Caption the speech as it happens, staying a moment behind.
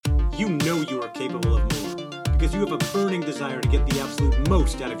you know you are capable of more, because you have a burning desire to get the absolute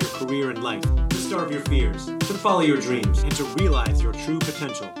most out of your career and life, to starve your fears, to follow your dreams, and to realize your true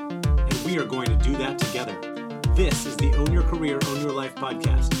potential. And we are going to do that together. This is the Own Your Career, Own Your Life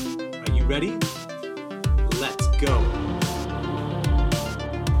podcast. Are you ready? Let's go.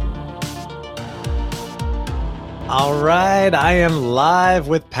 All right, I am live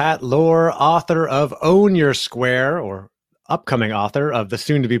with Pat Lohr, author of Own Your Square, or upcoming author of the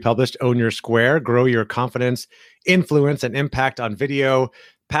soon-to-be published Own Your Square, Grow Your Confidence, Influence, and Impact on Video.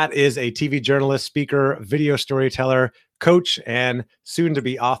 Pat is a TV journalist, speaker, video storyteller, coach, and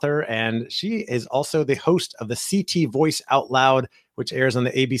soon-to-be author. And she is also the host of the CT Voice Out Loud, which airs on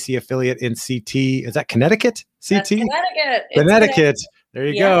the ABC affiliate in CT. Is that Connecticut? CT? That's Connecticut. Connecticut. There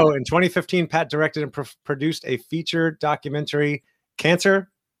you go. In 2015, Pat directed and produced a feature documentary, Cancer,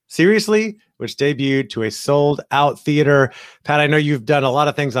 Seriously, which debuted to a sold-out theater. Pat, I know you've done a lot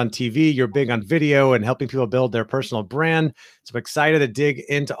of things on TV. You're big on video and helping people build their personal brand. So I'm excited to dig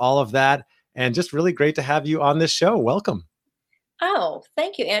into all of that, and just really great to have you on this show. Welcome. Oh,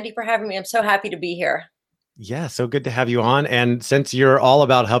 thank you, Andy, for having me. I'm so happy to be here. Yeah, so good to have you on. And since you're all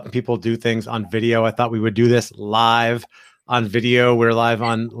about helping people do things on video, I thought we would do this live on video. We're live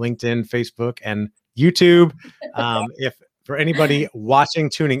on LinkedIn, Facebook, and YouTube. If for anybody watching,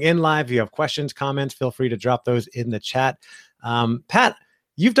 tuning in live, if you have questions, comments, feel free to drop those in the chat. Pat,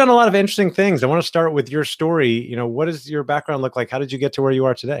 you've done a lot of interesting things. I want to start with your story. You know, what does your background look like? How did you get to where you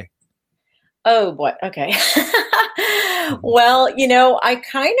are today? Oh, boy. Okay. Well, you know, I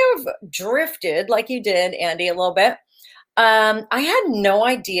kind of drifted like you did, Andy, a little bit. I had no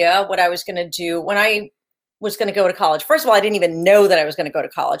idea what I was going to do when I was going to go to college. First of all, I didn't even know that I was going to go to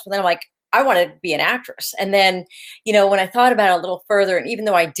college. But then I'm like, I want to be an actress. And then, you know, when I thought about it a little further, and even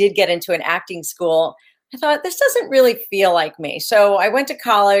though I did get into an acting school, I thought this doesn't really feel like me. So I went to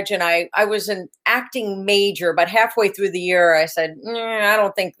college and I was an acting major, but halfway through the year, I said, I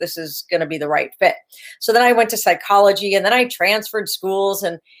don't think this is going to be the right fit. So then I went to psychology, and then I transferred schools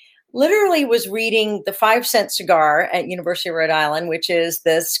and literally was reading the 5 Cent Cigar at University of Rhode Island, which is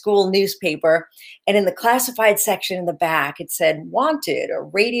the school newspaper. And in the classified section in the back, it said, wanted, a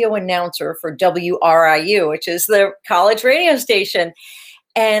radio announcer for WRIU, which is the college radio station.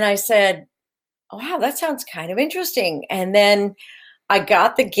 And I said, wow, that sounds kind of interesting. And then I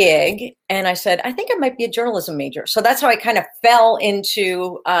got the gig and I said, I think I might be a journalism major. So that's how I kind of fell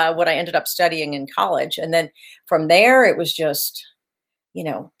into what I ended up studying in college. And then from there, it was just, you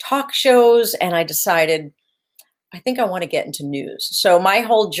know, talk shows. And I decided, I think I want to get into news. So my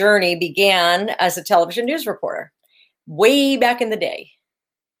whole journey began as a television news reporter way back in the day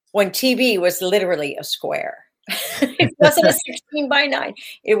when TV was literally a square. It wasn't a 16 by 9.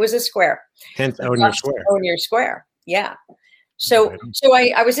 It was a square. Hence, Own Your Square. Own Your Square. Yeah. So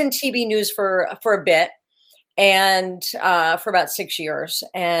I was in TV news for a bit, and for about 6 years.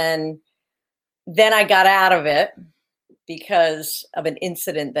 And then I got out of it because of an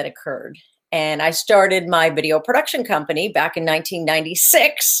incident that occurred. And I started my video production company back in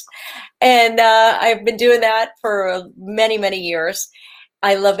 1996. And I've been doing that for many, many years.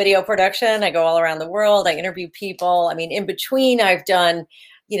 I love video production. I go all around the world. I interview people. I mean, in between, I've done,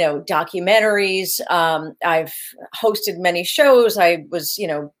 you know, documentaries. I've hosted many shows. I was, you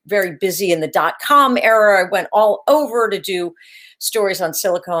know, very busy in the .com era. I went all over to do stories on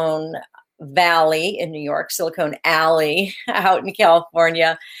Silicon Valley in New York, Silicon Alley out in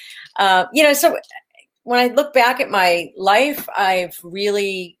California. You know, so when I look back at my life, I've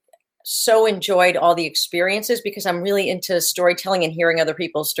really so enjoyed all the experiences because I'm really into storytelling and hearing other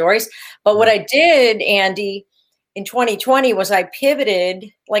people's stories. But what I did, Andy, in 2020 was I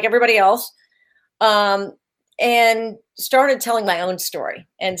pivoted like everybody else, and started telling my own story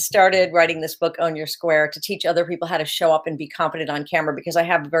and started writing this book, Own Your Square, to teach other people how to show up and be confident on camera, because I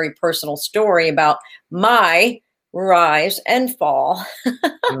have a very personal story about my rise and fall.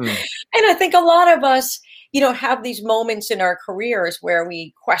 And I think a lot of us, you know, have these moments in our careers where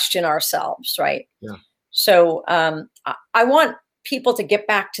we question ourselves, right? Yeah. So I want people to get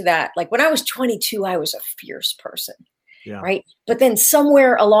back to that. Like when I was 22, I was a fierce person, right? But then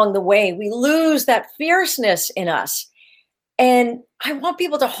somewhere along the way, we lose that fierceness in us. And I want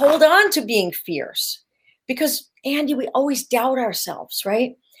people to hold on to being fierce because, Andy, we always doubt ourselves,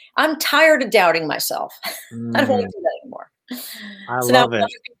 right? I'm tired of doubting myself. I don't want to do that anymore. So now I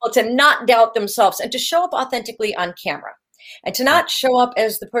want people to not doubt themselves and to show up authentically on camera, and to not show up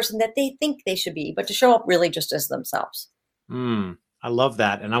as the person that they think they should be, but to show up really just as themselves. I love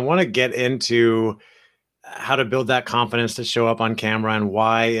that. And I want to get into how to build that confidence to show up on camera and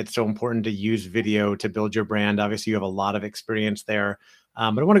why it's so important to use video to build your brand. Obviously, you have a lot of experience there.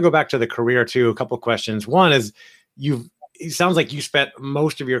 But I want to go back to the career too. A couple of questions. One is it sounds like you spent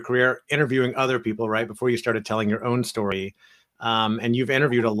most of your career interviewing other people, right? Before you started telling your own story. And you've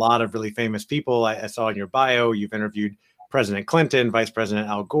interviewed a lot of really famous people. I saw in your bio, you've interviewed President Clinton, Vice President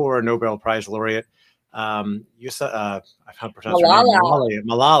Al Gore, Nobel Prize laureate. You said, I can't pronounce her name.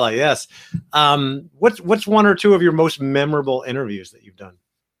 Malala, yes. What's one or two of your most memorable interviews that you've done?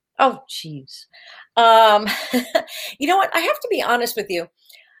 Oh, geez. Um, you know what? I have to be honest with you.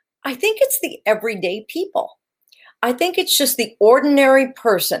 I think it's the everyday people. I think it's just the ordinary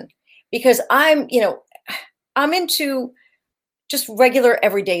person because I'm into just regular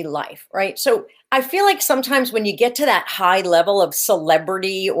everyday life, right? So I feel like sometimes when you get to that high level of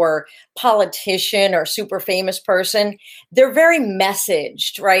celebrity or politician or super famous person, they're very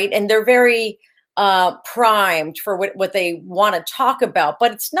messaged, right? And they're very primed for what they want to talk about,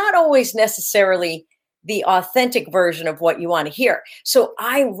 but it's not always necessarily the authentic version of what you want to hear. So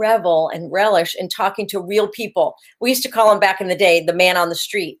I revel and relish in talking to real people. We used to call them back in the day, the man on the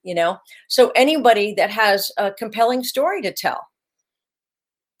street, So anybody that has a compelling story to tell.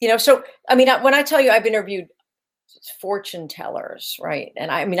 So I mean, when I tell you I've interviewed fortune tellers, right?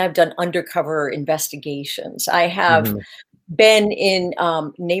 And I mean, I've done undercover investigations. I have been in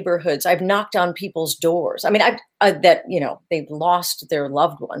neighborhoods. I've knocked on people's doors. I mean, they've lost their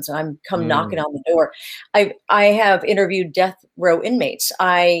loved ones, and I'm come knocking on the door. I have interviewed death row inmates.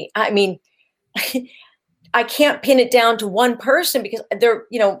 I mean, I can't pin it down to one person because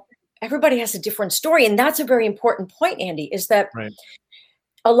everybody has a different story, and that's a very important point, Andy. Is that right.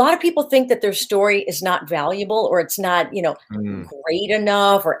 A lot of people think that their story is not valuable or it's not, great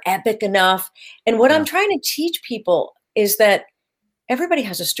enough or epic enough. And what I'm trying to teach people is that everybody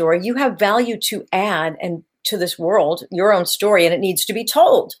has a story. You have value to add and to this world, your own story, and it needs to be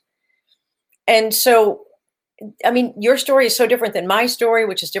told. And so, I mean, your story is so different than my story,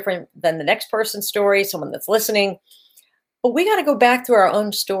 which is different than the next person's story, someone that's listening. But we got to go back through our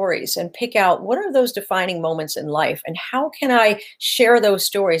own stories and pick out what are those defining moments in life and how can I share those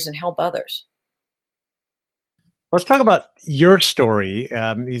stories and help others? Let's talk about your story.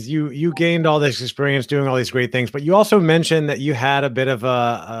 Is you gained all this experience doing all these great things, but you also mentioned that you had a bit of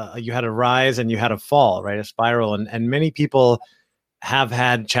you had a rise and you had a fall, right? A spiral, and many people have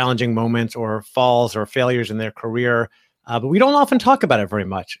had challenging moments or falls or failures in their career. But we don't often talk about it very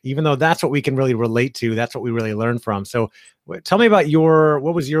much, even though that's what we can really relate to. That's what we really learn from. So tell me about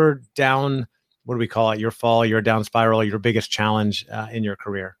what was your down, what do we call it? Your fall, your down spiral, your biggest challenge in your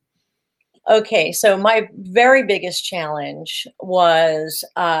career? Okay, so my very biggest challenge was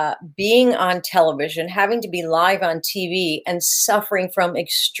being on television, having to be live on TV and suffering from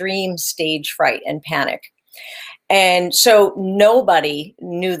extreme stage fright and panic. And so nobody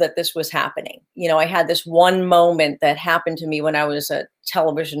knew that this was happening. I had this one moment that happened to me when I was a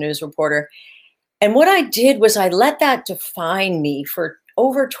television news reporter. And what I did was I let that define me for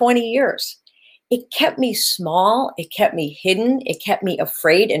over 20 years. It kept me small. It kept me hidden. It kept me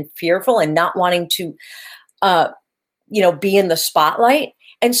afraid and fearful and not wanting to, be in the spotlight.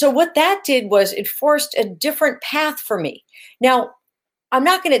 And so what that did was it forced a different path for me. Now, I'm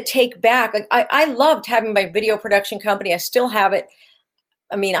not going to take back. I loved having my video production company. I still have it.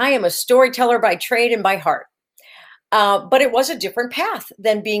 I mean, I am a storyteller by trade and by heart. But it was a different path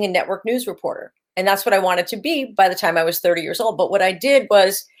than being a network news reporter. And that's what I wanted to be by the time I was 30 years old. But what I did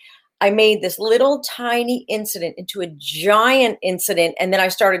was I made this little tiny incident into a giant incident. And then I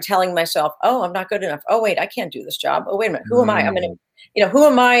started telling myself, oh, I'm not good enough. Oh, wait, I can't do this job. Oh, wait a minute. Who am I? Who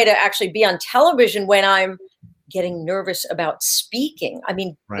am I to actually be on television when I'm getting nervous about speaking? I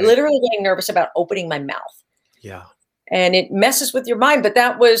mean, literally getting nervous about opening my mouth. Yeah. And it messes with your mind. But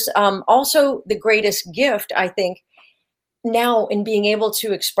that was also the greatest gift, I think, now in being able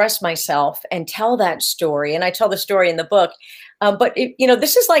to express myself and tell that story. And I tell the story in the book. But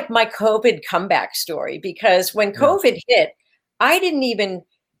this is like my COVID comeback story, because when COVID hit,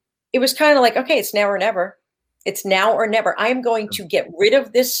 it was kind of like, okay, it's now or never. It's now or never. I am going to get rid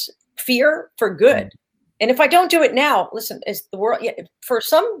of this fear for good. And if I don't do it now, listen, is the world, for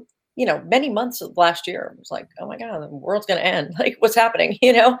some, many months of last year, it was like, oh my God, the world's going to end. Like, what's happening?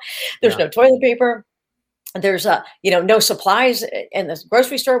 There's no toilet paper. There's no supplies in the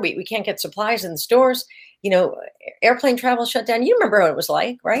grocery store. We can't get supplies in the stores. Airplane travel shut down. You remember what it was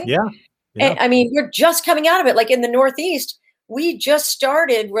like, right? Yeah. And I mean, we're just coming out of it. Like in the Northeast, we just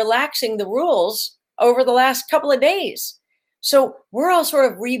started relaxing the rules over the last couple of days. So we're all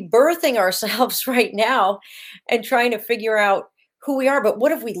sort of rebirthing ourselves right now and trying to figure out who we are. But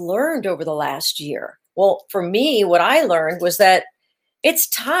what have we learned over the last year? Well, for me, what I learned was that it's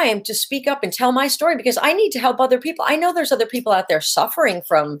time to speak up and tell my story because I need to help other people. I know there's other people out there suffering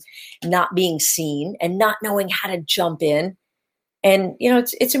from not being seen and not knowing how to jump in. And,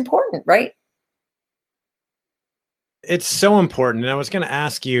 it's important, right? It's so important. And I was going to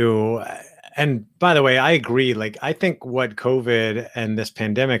ask you, and by the way, I agree. Like, I think what COVID and this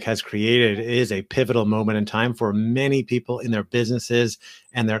pandemic has created is a pivotal moment in time for many people in their businesses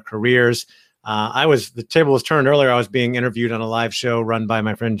and their careers. The table was turned earlier. I was being interviewed on a live show run by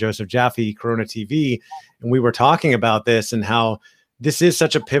my friend Joseph Jaffe, Corona TV. And we were talking about this and how this is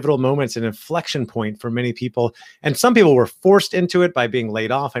such a pivotal moment. It's an inflection point for many people. And some people were forced into it by being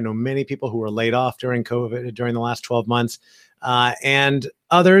laid off. I know many people who were laid off during COVID during the last 12 months. And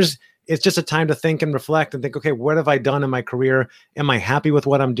others, it's just a time to think and reflect and think, okay, what have I done in my career? Am I happy with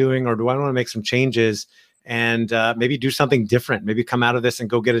what I'm doing? Or do I want to make some changes and maybe do something different? Maybe come out of this and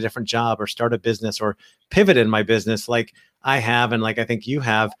go get a different job or start a business or pivot in my business like I have and like I think you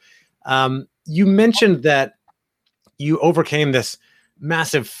have. You mentioned that you overcame this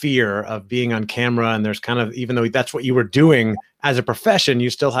massive fear of being on camera. And there's kind of, even though that's what you were doing as a profession, you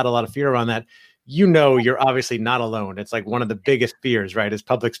still had a lot of fear around that. You're obviously not alone. It's like one of the biggest fears, right? Is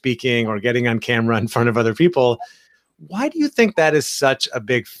public speaking or getting on camera in front of other people. Why do you think that is such a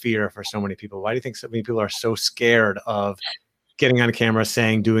big fear for so many people? Why do you think so many people are so scared of getting on camera,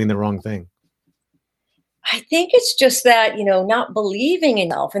 doing the wrong thing? I think it's just that, not believing in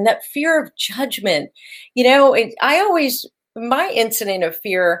yourself and that fear of judgment. My incident of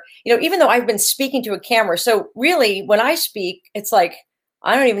fear, even though I've been speaking to a camera. So really, when I speak, it's like,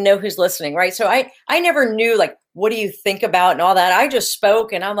 I don't even know who's listening, right? So I never knew, like, what do you think about and all that. I just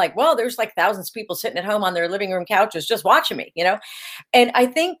spoke and I'm like, well, there's like thousands of people sitting at home on their living room couches just watching me, And I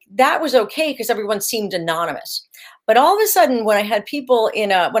think that was okay because everyone seemed anonymous. But all of a sudden, when I had people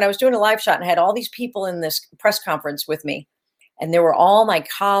when I was doing a live shot and I had all these people in this press conference with me, and they were all my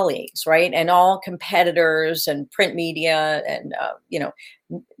colleagues, right? And all competitors and print media and,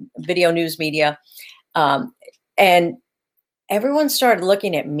 video news media. And everyone started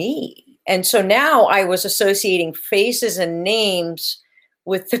looking at me. And so now I was associating faces and names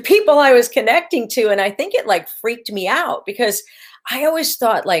with the people I was connecting to. And I think it like freaked me out because I always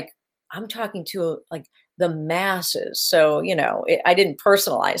thought like, I'm talking to like the masses. So, I didn't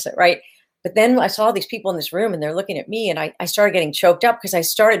personalize it, right? But then I saw these people in this room and they're looking at me and I started getting choked up because I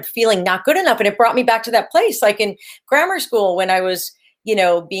started feeling not good enough. And it brought me back to that place, like in grammar school when I was,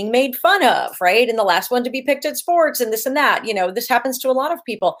 being made fun of, right? And the last one to be picked at sports and this and that, this happens to a lot of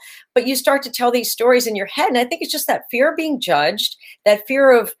people, but you start to tell these stories in your head. And I think it's just that fear of being judged, that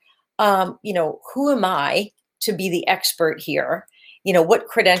fear of, who am I to be the expert here? What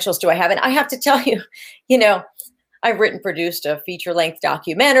credentials do I have? And I have to tell you, I've produced a feature-length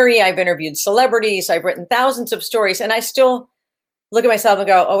documentary. I've interviewed celebrities. I've written thousands of stories. And I still look at myself and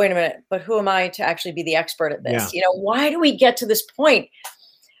go, oh, wait a minute, but who am I to actually be the expert at this? Yeah. Why do we get to this point?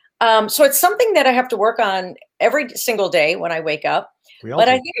 So it's something that I have to work on every single day when I wake up. But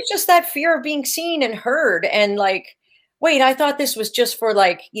I think it's just that fear of being seen and heard and like, wait, I thought this was just for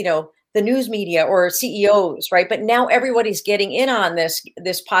like, the news media or CEOs, right? But now everybody's getting in on this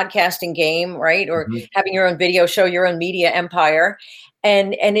podcasting game, right? Or having your own video show, your own media empire.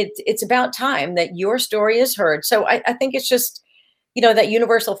 And it's about time that your story is heard. So I think it's just, that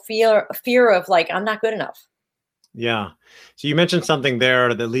universal fear of like, I'm not good enough. Yeah. So you mentioned something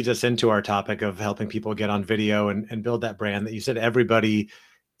there that leads us into our topic of helping people get on video and build that brand, that you said everybody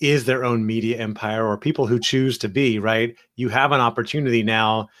is their own media empire, or people who choose to be, right? You have an opportunity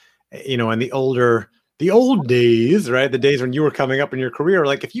now, in the old days, right? The days when you were coming up in your career,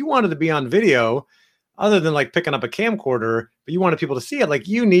 like if you wanted to be on video, other than like picking up a camcorder, but you wanted people to see it, like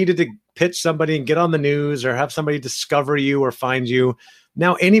you needed to pitch somebody and get on the news or have somebody discover you or find you.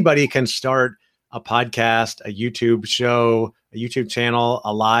 Now anybody can start a podcast, a YouTube show, a YouTube channel,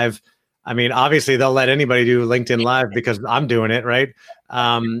 a live. I mean, obviously they'll let anybody do LinkedIn Live because I'm doing it, right?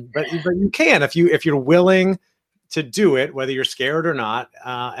 But you can, if you're willing to do it, whether you're scared or not.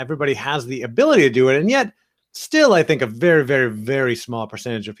 Everybody has the ability to do it. And yet still, I think a very, very, very small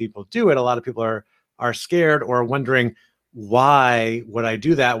percentage of people do it. A lot of people are scared or wondering, why would I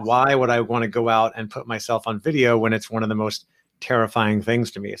do that? Why would I want to go out and put myself on video when it's one of the most terrifying things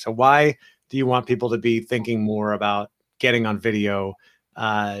to me? So why do you want people to be thinking more about getting on video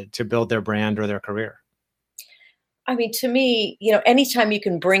to build their brand or their career? I mean, to me, anytime you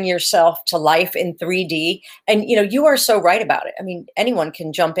can bring yourself to life in 3D, and, you are so right about it. I mean, anyone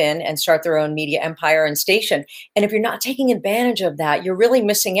can jump in and start their own media empire and station. And if you're not taking advantage of that, you're really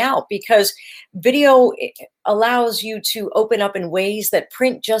missing out because video allows you to open up in ways that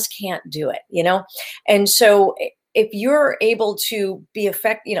print just can't do it, And so if you're able to be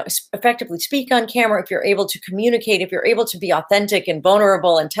effectively speak on camera, if you're able to communicate, if you're able to be authentic and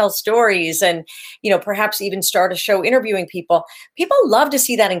vulnerable and tell stories and, perhaps even start a show interviewing people, people love to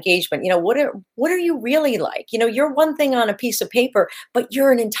see that engagement. What are you really like? You're one thing on a piece of paper, but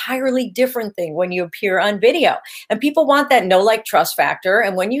you're an entirely different thing when you appear on video. And people want that know, like, trust factor.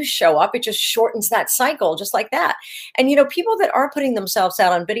 And when you show up, it just shortens that cycle just like that. And, people that are putting themselves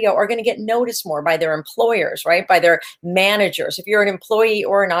out on video are going to get noticed more by their employers, right? By their managers. If you're an employee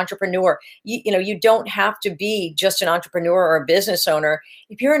or an entrepreneur, you don't have to be just an entrepreneur or a business owner.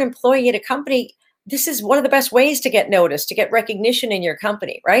 If you're an employee at a company, this is one of the best ways to get noticed, to get recognition in your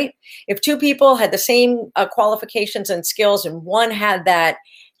company, right? If two people had the same qualifications and skills, and one had that,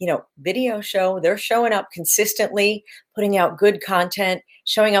 video show, they're showing up consistently, putting out good content,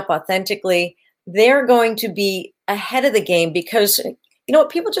 showing up authentically, they're going to be ahead of the game because,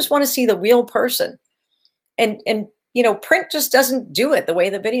 people just want to see the real person. And print just doesn't do it the way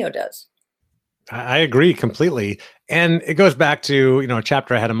the video does. I agree completely. And it goes back to, a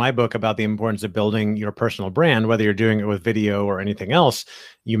chapter I had in my book about the importance of building your personal brand, whether you're doing it with video or anything else.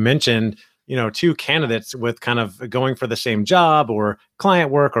 You mentioned, two candidates with kind of going for the same job or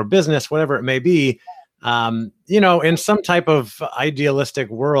client work or business, whatever it may be. In some type of idealistic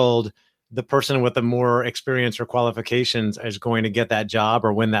world, the person with the more experience or qualifications is going to get that job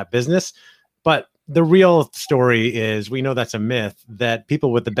or win that business. But the real story is, we know that's a myth, that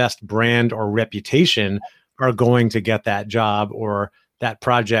people with the best brand or reputation are going to get that job or that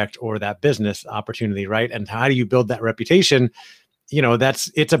project or that business opportunity, right? And how do you build that reputation?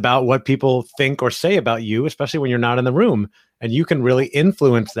 It's about what people think or say about you, especially when you're not in the room. And you can really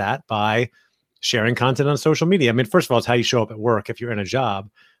influence that by sharing content on social media. I mean, first of all, it's how you show up at work if you're in a job,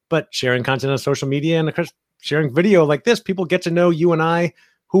 but sharing content on social media and, of course, sharing video like this, people get to know you and I,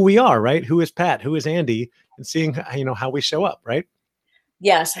 who we are, right? Who is Pat? Who is Andy? And seeing, how we show up, right?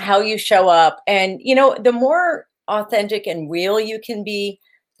 Yes, how you show up. And, the more authentic and real you can be,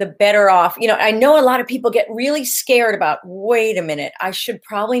 the better off. I know a lot of people get really scared about, wait a minute, I should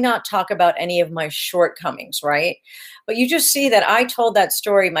probably not talk about any of my shortcomings, right? But you just see that I told that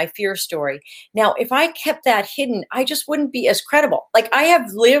story, my fear story. Now, if I kept that hidden, I just wouldn't be as credible. Like,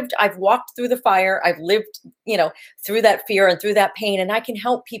 I've walked through the fire, I've lived, through that fear and through that pain, and I can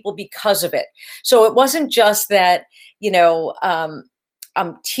help people because of it. So it wasn't just that,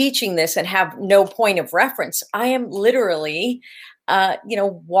 I'm teaching this and have no point of reference. I am literally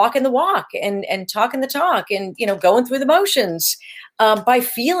walking the walk and talking the talk and, going through the motions by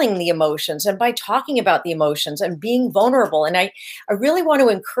feeling the emotions and by talking about the emotions and being vulnerable. And I really want to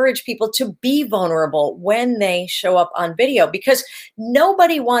encourage people to be vulnerable when they show up on video, because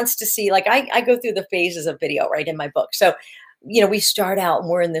nobody wants to see, like, I go through the phases of video, right, in my book. So, we start out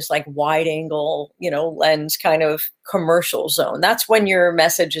and we're in this like wide angle, lens kind of commercial zone. That's when your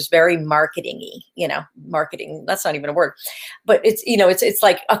message is very marketing-y, marketing, that's not even a word, but it's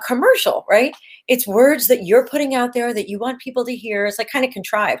like a commercial, right? It's words that you're putting out there that you want people to hear. It's like kind of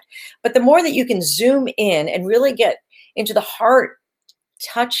contrived. But the more that you can zoom in and really get into the heart,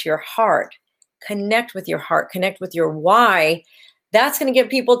 touch your heart, connect with your why, that's going to get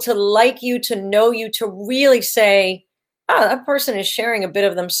people to like you, to know you, to really say, oh, that person is sharing a bit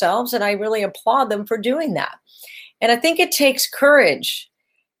of themselves, and I really applaud them for doing that. And I think it takes courage.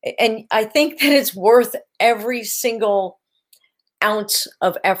 And I think that it's worth every single ounce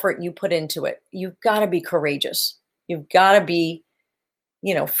of effort you put into it. You've got to be courageous. You've got to be,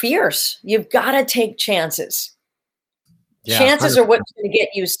 fierce. You've got to take chances. Yeah, chances 100%. Are what's going to get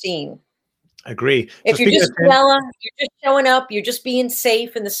you seen. Agree. If you're just vanilla, you're just showing up, you're just being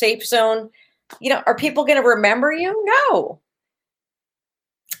safe in the safe zone, are people going to remember you? No.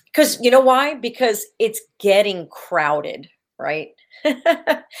 Because you know why? Because it's getting crowded, right?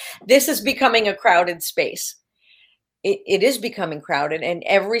 This is becoming a crowded space. It is becoming crowded. And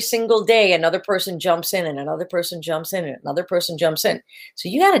every single day, another person jumps in and another person jumps in and another person jumps in. So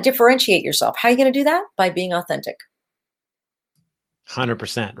you got to differentiate yourself. How are you going to do that? By being authentic.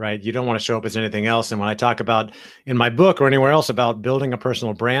 100%, right? You don't want to show up as anything else. And when I talk about in my book or anywhere else about building a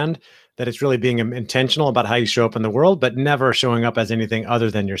personal brand, that it's really being intentional about how you show up in the world, but never showing up as anything other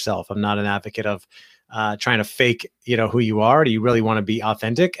than yourself. I'm not an advocate of trying to fake, who you are. Do you really want to be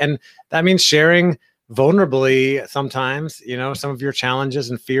authentic? And that means sharing vulnerably sometimes, some of your challenges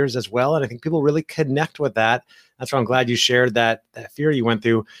and fears as well. And I think people really connect with that. That's why I'm glad you shared that fear you went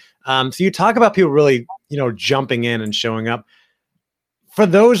through. So you talk about people really, jumping in and showing up. For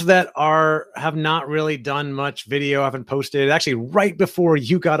those that have not really done much video, haven't posted, actually right before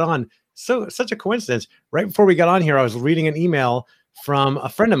you got on, such a coincidence, right before we got on here, I was reading an email from a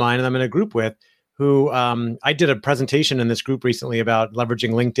friend of mine that I'm in a group with, who I did a presentation in this group recently about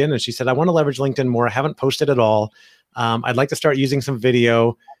leveraging LinkedIn. And she said, I want to leverage LinkedIn more. I haven't posted at all. I'd like to start using some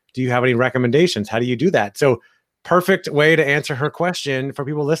video. Do you have any recommendations? How do you do that? So perfect way to answer her question for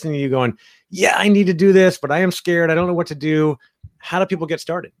people listening to you going, yeah, I need to do this, but I am scared. I don't know what to do. How do people get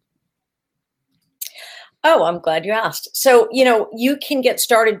started? Oh, I'm glad you asked. So, you can get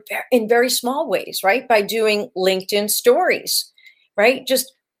started in very small ways, right? By doing LinkedIn stories, right?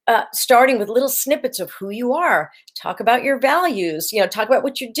 Just starting with little snippets of who you are, talk about your values, talk about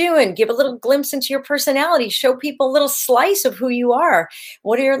what you're doing, give a little glimpse into your personality, show people a little slice of who you are.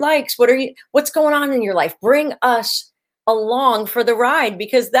 What are your likes? What's going on in your life? Bring us along for the ride,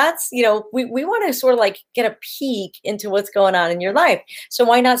 because that's, we want to sort of like get a peek into what's going on in your life. So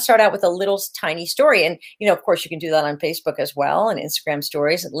why not start out with a little tiny story? And, of course you can do that on Facebook as well, and Instagram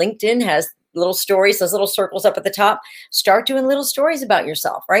stories. LinkedIn has little stories, those little circles up at the top. Start doing little stories about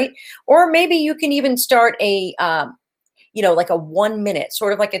yourself, right? Or maybe you can even start a, like a 1 minute,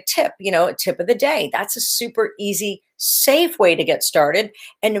 sort of like a tip, a tip of the day. That's a super easy, safe way to get started,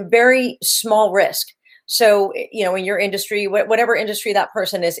 and a very small risk. So, in your industry, whatever industry that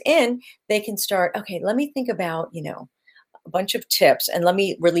person is in, they can start, okay, let me think about, a bunch of tips, and let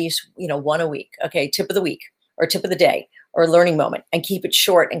me release, one a week. Okay, tip of the week or tip of the day or learning moment, and keep it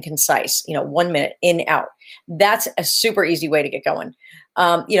short and concise, 1 minute in, out. That's a super easy way to get going.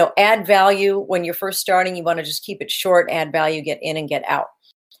 Add value when you're first starting. You want to just keep it short, add value, get in and get out.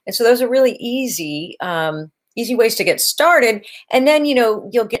 And so those are really easy ways to get started. And then, you're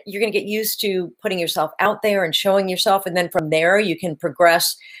going to get used to putting yourself out there and showing yourself. And then from there, you can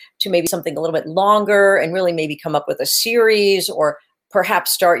progress to maybe something a little bit longer, and really maybe come up with a series, or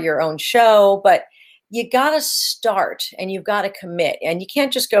perhaps start your own show. But you got to start, and you've got to commit, and you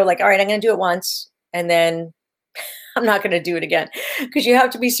can't just go like, all right, I'm going to do it once, and then I'm not going to do it again, because you have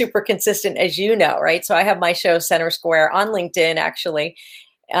to be super consistent, as you know, right? So I have my show Center Square on LinkedIn, actually,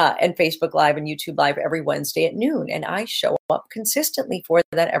 and Facebook Live and YouTube Live every Wednesday at noon. And I show up consistently for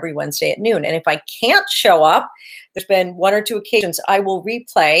that every Wednesday at noon. And if I can't show up, there's been 1 or 2 occasions I will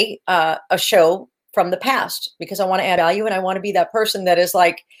replay a show from the past, because I want to add value, and I want to be that person that is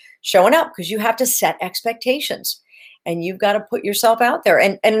like showing up, because you have to set expectations, and you've got to put yourself out there.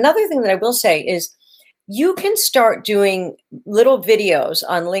 And another thing that I will say is, you can start doing little videos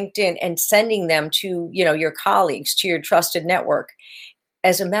on LinkedIn and sending them to, your colleagues, to your trusted network,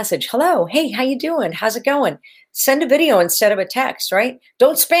 as a message. Hello, hey, how you doing? How's it going? Send a video instead of a text, right?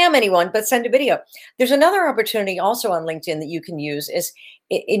 Don't spam anyone, but send a video. There's another opportunity also on LinkedIn that you can use, is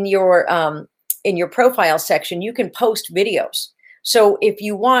in your profile section, you can post videos. So if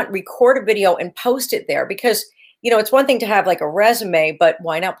you want, record a video and post it there, because, it's one thing to have like a resume, but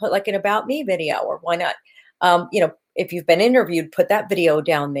why not put like an about me video? Or why not, if you've been interviewed, put that video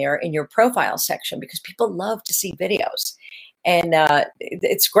down there in your profile section, because people love to see videos. And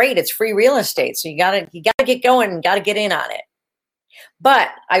it's great. It's free real estate. So you gotta get going and gotta get in on it. But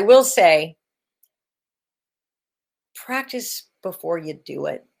I will say, practice before you do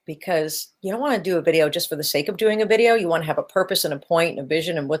it, because you don't want to do a video just for the sake of doing a video. You want to have a purpose and a point and a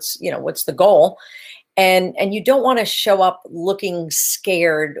vision, and what's the goal. And you don't want to show up looking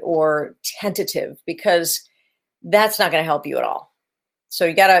scared or tentative, because that's not going to help you at all. So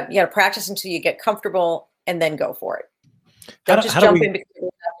you gotta practice until you get comfortable, and then go for it. Don't just jump in because you're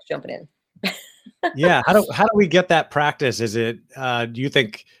not jumping in. Yeah. How do we get that practice? Is it, do you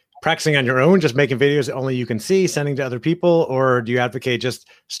think practicing on your own, just making videos that only you can see, sending to other people? Or do you advocate just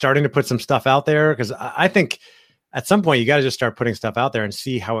starting to put some stuff out there? Because I think at some point you got to just start putting stuff out there and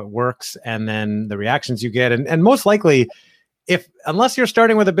see how it works, and then the reactions you get. And most likely, unless you're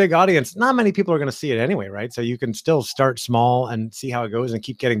starting with a big audience, not many people are going to see it anyway, right? So you can still start small and see how it goes and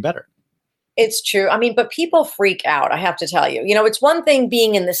keep getting better. It's true. I mean, but people freak out, I have to tell you. It's one thing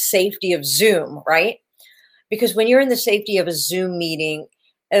being in the safety of Zoom, right? Because when you're in the safety of a Zoom meeting,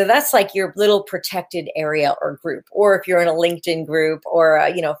 that's like your little protected area or group, or if you're in a LinkedIn group or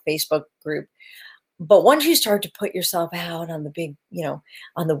a, Facebook group. But once you start to put yourself out on the big,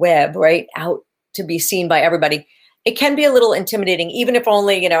 on the web, right, out to be seen by everybody, it can be a little intimidating, even if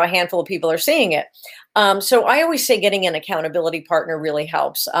only, a handful of people are seeing it. So I always say getting an accountability partner really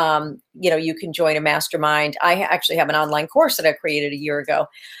helps. You can join a mastermind. I actually have an online course that I created a year ago,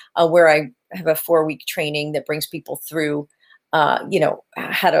 where I have a 4-week training that brings people through, how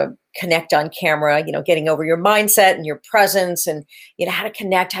to connect on camera, getting over your mindset and your presence, and how to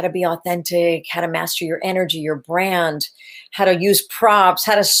connect, how to be authentic, how to master your energy, your brand, how to use props,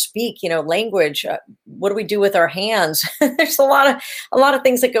 how to speak, language. What do we do with our hands? There's a lot of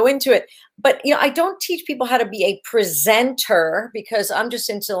things that go into it. But I don't teach people how to be a presenter, because I'm just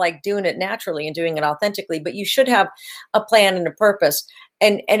into like doing it naturally and doing it authentically. But you should have a plan and a purpose.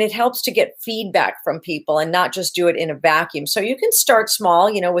 And it helps to get feedback from people and not just do it in a vacuum. So you can start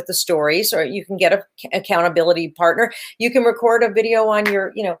small, with the stories, or you can get a accountability partner. You can record a video on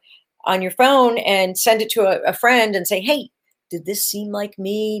your phone and send it to a friend and say, hey, did this seem like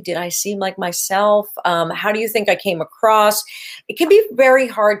me? Did I seem like myself? How do you think I came across? It can be very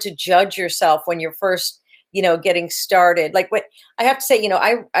hard to judge yourself when you're first, getting started. Like, what I have to say,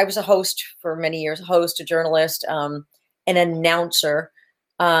 I was a host for many years, a journalist, an announcer.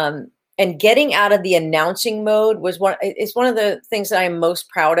 And getting out of the announcing mode is one of the things that I'm most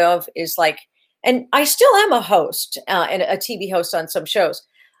proud of, is like, and I still am a host, and a TV host on some shows.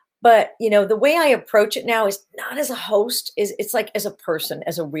 But, the way I approach it now is not as a host, it's like as a person,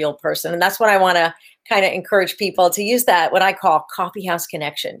 as a real person. And that's what I want to kind of encourage people to use, that what I call coffee house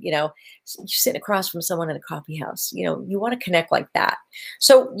connection. You're sitting across from someone in a coffee house, you want to connect like that.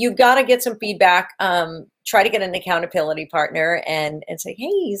 So you got to get some feedback, try to get an accountability partner and say,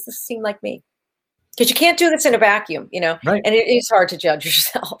 hey, does this seem like me? Because you can't do this in a vacuum, Right. And it is hard to judge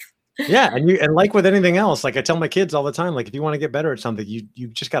yourself. Yeah. And like with anything else, like I tell my kids all the time, like if you want to get better at something, you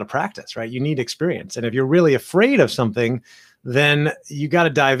just got to practice, right? You need experience. And if you're really afraid of something, then you got to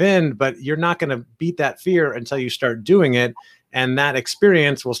dive in, but you're not going to beat that fear until you start doing it. And that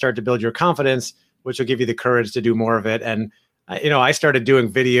experience will start to build your confidence, which will give you the courage to do more of it. And, I started doing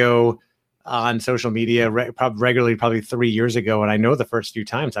video on social media regularly, probably 3 years ago. And I know the first few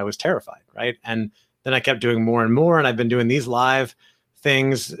times I was terrified, right? And then I kept doing more and more. And I've been doing these live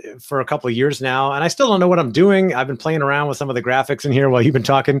things for a couple of years now, and I still don't know what I'm doing. I've been playing around with some of the graphics in here while you've been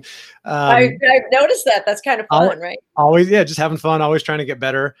talking. I've noticed that. That's kind of fun, right? Always, yeah, just having fun, always trying to get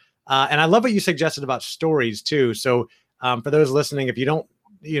better. And I love what you suggested about stories too. So for those listening, if you don't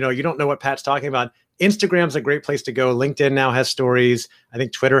know what Pat's talking about, Instagram's a great place to go. LinkedIn now has stories. I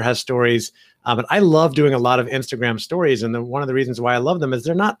think Twitter has stories. But I love doing a lot of Instagram stories. And one of the reasons why I love them is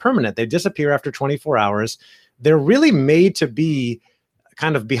they're not permanent. They disappear after 24 hours. They're really made to be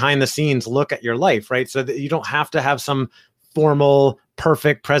kind of behind the scenes look at your life, right? So that you don't have to have some formal,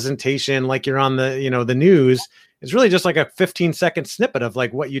 perfect presentation like you're on the, the news. It's really just like a 15-second snippet of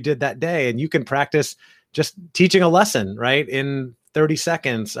like what you did that day. And you can practice just teaching a lesson, right, in 30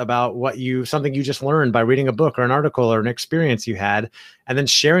 seconds about something you just learned by reading a book or an article or an experience you had, and then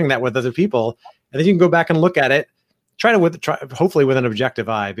sharing that with other people. And then you can go back and look at it, try hopefully with an objective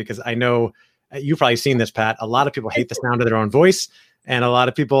eye, because I know you've probably seen this, Pat. A lot of people hate the sound of their own voice. And a lot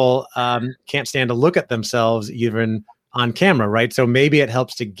of people can't stand to look at themselves even on camera, right? So maybe it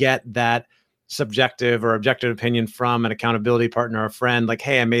helps to get that subjective or objective opinion from an accountability partner or a friend, like,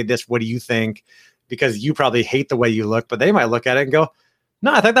 hey, I made this. What do you think? Because you probably hate the way you look, but they might look at it and go,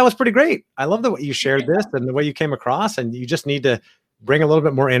 no, I thought that was pretty great. I love the way you shared this and the way you came across, and you just need to bring a little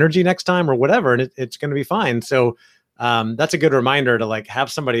bit more energy next time or whatever, and it's going to be fine. So that's a good reminder to like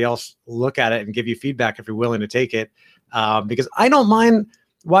have somebody else look at it and give you feedback if you're willing to take it. Because I don't mind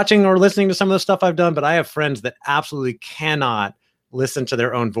watching or listening to some of the stuff I've done, but I have friends that absolutely cannot listen to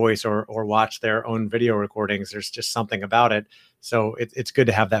their own voice or watch their own video recordings. There's just something about it. So it's good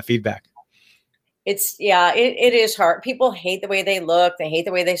to have that feedback. It is hard. People hate the way they look. They hate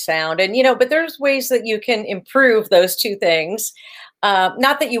the way they sound. And, but there's ways that you can improve those two things.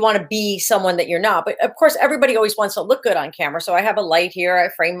 Not that you want to be someone that you're not, but of course, everybody always wants to look good on camera. So I have a light here. I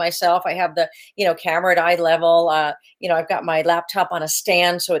frame myself. I have the, camera at eye level. I've got my laptop on a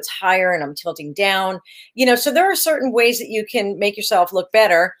stand, so it's higher and I'm tilting down, so there are certain ways that you can make yourself look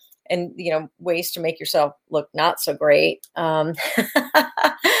better, and, ways to make yourself look not so great.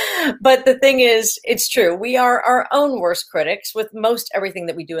 But the thing is, it's true. We are our own worst critics with most everything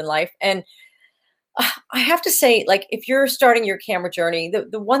that we do in life. And I have to say, like, if you're starting your camera journey,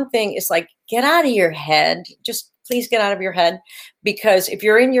 the one thing is like, get out of your head. Just please get out of your head, because if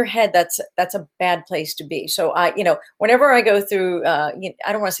you're in your head, that's a bad place to be. So whenever I go through, I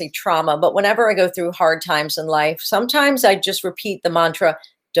don't want to say trauma, but whenever I go through hard times in life, sometimes I just repeat the mantra,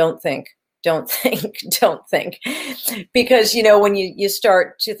 don't think. Don't think, don't think. Because, when you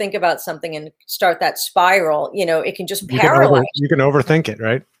start to think about something and start that spiral, it can just paralyze. You can overthink it,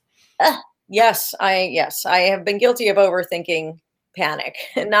 right? Yes, I have been guilty of overthinking panic.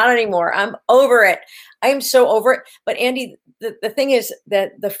 Not anymore. I'm over it. I am so over it. But Andy, the thing is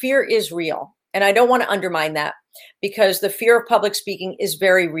that the fear is real. And I don't want to undermine that. because the fear of public speaking is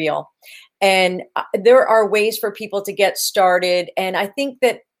very real. And there are ways for people to get started. And I think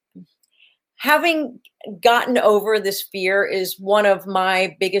that having gotten over this fear is one of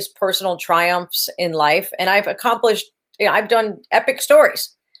my biggest personal triumphs in life. And I've accomplished, I've done epic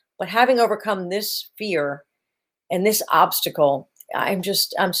stories, but having overcome this fear and this obstacle, I'm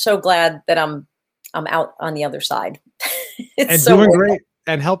so glad that I'm out on the other side. And so doing great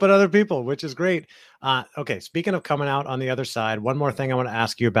and helping other people, which is great. Okay, speaking of coming out on the other side, one more thing I want to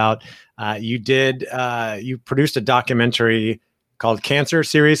ask you about. You produced a documentary called Cancer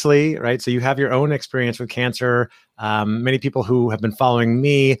Seriously, right? So you have your own experience with cancer. Many people who have been following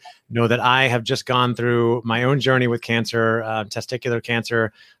me know that I have just gone through my own journey with cancer, testicular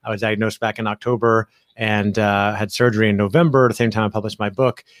cancer. I was diagnosed back in October and had surgery in November, at the same time I published my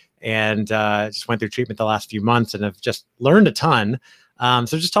book, and just went through treatment the last few months and have just learned a ton. So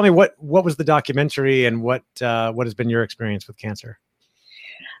just tell me what was the documentary and what has been your experience with cancer?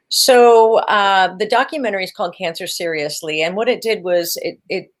 So the documentary is called Cancer Seriously. And what it did was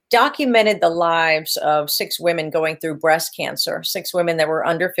it documented the lives of 6 women going through breast cancer, 6 women that were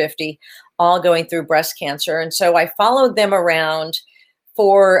under 50, all going through breast cancer. And so I followed them around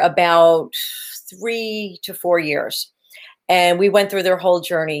for about 3 to 4 years. And we went through their whole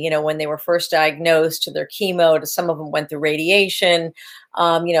journey, when they were first diagnosed, to their chemo, to some of them went through radiation,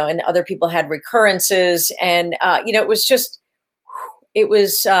 and other people had recurrences. And, it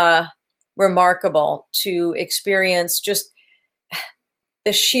was remarkable to experience just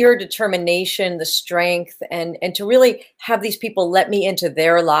the sheer determination, the strength, and to really have these people let me into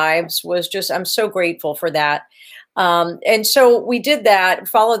their lives was just, I'm so grateful for that. And so we did that,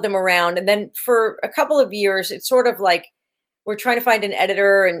 followed them around. And then for a couple of years, it's sort of like we're trying to find an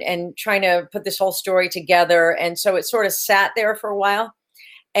editor and trying to put this whole story together. And so it sort of sat there for a while.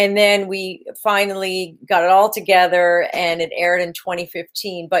 And then we finally got it all together and it aired in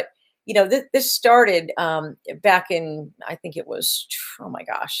 2015. But, this started back in, I think it was,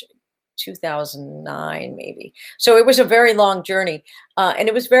 2009 maybe. So it was a very long journey and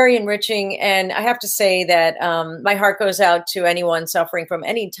it was very enriching. And I have to say that my heart goes out to anyone suffering from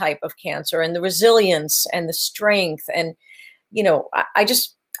any type of cancer, and the resilience and the strength. And,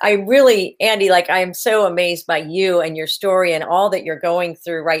 I really, Andy, I'm so amazed by you and your story and all that you're going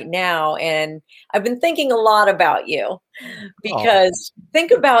through right now. And I've been thinking a lot about you because think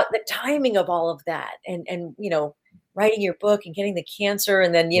about the timing of all of that and writing your book and getting the cancer.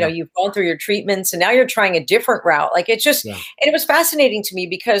 And then, you've gone through your treatments and now you're trying a different route. And it was fascinating to me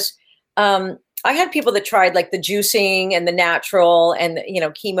because I had people that tried like the juicing and the natural and,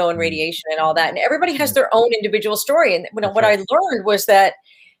 chemo and radiation and all that. And everybody has their own individual story. And what I learned was that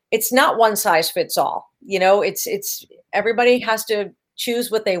it's not one size fits all. It's everybody has to choose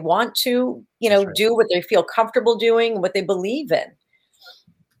what they want to, do what they feel comfortable doing, what they believe in.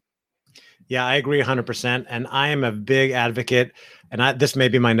 Yeah, I agree 100%. And I am a big advocate, and this may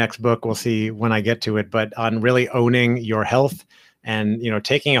be my next book. We'll see when I get to it, but on really owning your health and,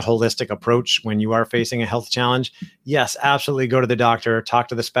 taking a holistic approach when you are facing a health challenge. Yes, absolutely. Go to the doctor, talk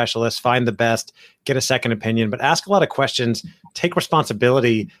to the specialist, find the best, get a second opinion, but ask a lot of questions, take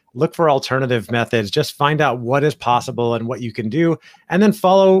responsibility, look for alternative methods, just find out what is possible and what you can do, and then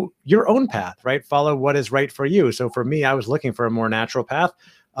follow your own path, right? Follow what is right for you. So for me, I was looking for a more natural path.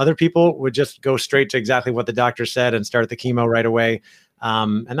 Other people would just go straight to exactly what the doctor said and start the chemo right away.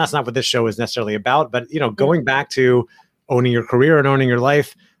 And that's not what this show is necessarily about, but, going back to owning your career and owning your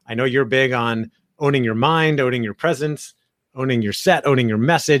life. I know you're big on owning your mind, owning your presence, owning your set, owning your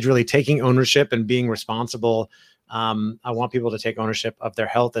message, really taking ownership and being responsible. I want people to take ownership of their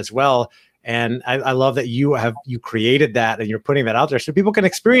health as well. And I love that you created that and you're putting that out there so people can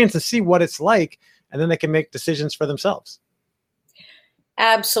experience and see what it's like, and then they can make decisions for themselves.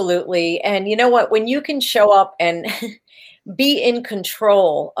 Absolutely. And you know what, when you can show up and be in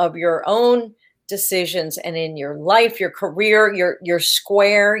control of your own decisions and in your life, your career, your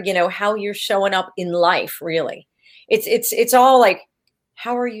square, how you're showing up in life, really. It's all like,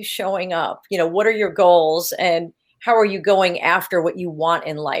 how are you showing up? What are your goals and how are you going after what you want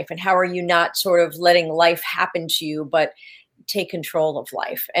in life? And how are you not sort of letting life happen to you, but take control of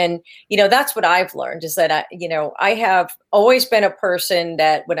life? And, that's what I've learned is that, I have always been a person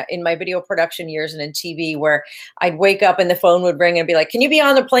that in my video production years and in TV where I'd wake up and the phone would ring and be like, can you be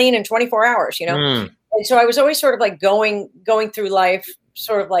on the plane in 24 hours? And so I was always sort of like going through life,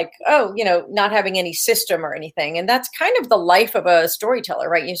 sort of like, not having any system or anything. And that's kind of the life of a storyteller,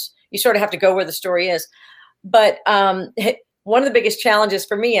 right? You sort of have to go where the story is. But one of the biggest challenges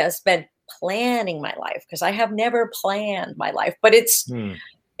for me has been planning my life, because I have never planned my life, but it's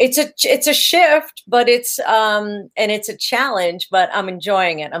it's a shift, but and it's a challenge, but I'm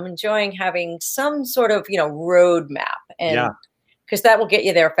enjoying it. I'm enjoying having some sort of, roadmap, Yeah. and because that will get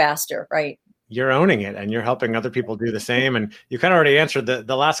you there faster, right? You're owning it and you're helping other people do the same. And you kind of already answered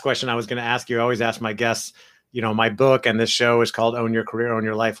the last question I was going to ask you. I always ask my guests, my book and this show is called Own Your Career, Own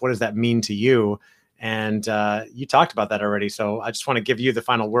Your Life. What does that mean to you? And you talked about that already. So I just want to give you the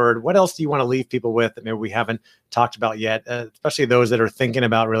final word. What else do you want to leave people with that maybe we haven't talked about yet, especially those that are thinking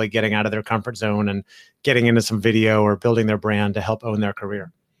about really getting out of their comfort zone and getting into some video or building their brand to help own their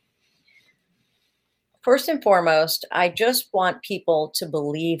career? First and foremost, I just want people to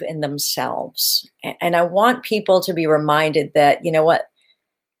believe in themselves. And I want people to be reminded that, you know what,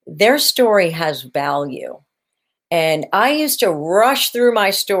 their story has value. And I used to rush through my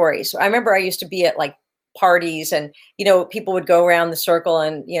stories. I remember I used to be at like parties, and people would go around the circle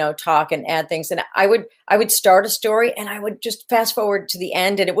and talk and add things, and I would start a story and I would just fast forward to the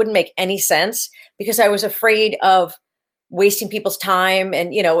end, and it wouldn't make any sense because I was afraid of wasting people's time.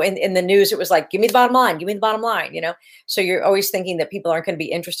 And in the news it was like, give me the bottom line, give me the bottom line. So you're always thinking that people aren't going to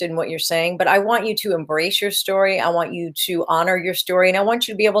be interested in what you're saying, but I want you to embrace your story. I want you to honor your story, and I want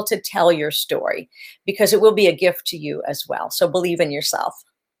you to be able to tell your story because it will be a gift to you as well. So believe in yourself.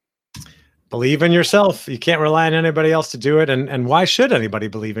 Believe in yourself. You can't rely on anybody else to do it. And why should anybody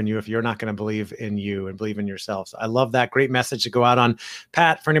believe in you if you're not going to believe in you and believe in yourself? So I love that. Great message to go out on.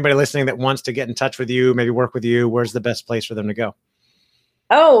 Pat, for anybody listening that wants to get in touch with you, maybe work with you, where's the best place for them to go?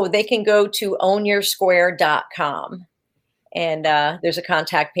 Oh, they can go to ownyoursquare.com. And there's a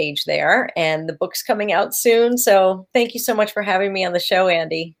contact page there, and the book's coming out soon. So thank you so much for having me on the show,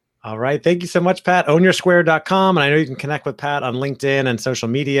 Andy. All right. Thank you so much, Pat. Ownyoursquare.com. And I know you can connect with Pat on LinkedIn and social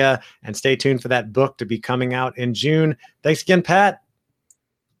media, and stay tuned for that book to be coming out in June. Thanks again, Pat.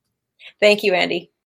 Thank you, Andy.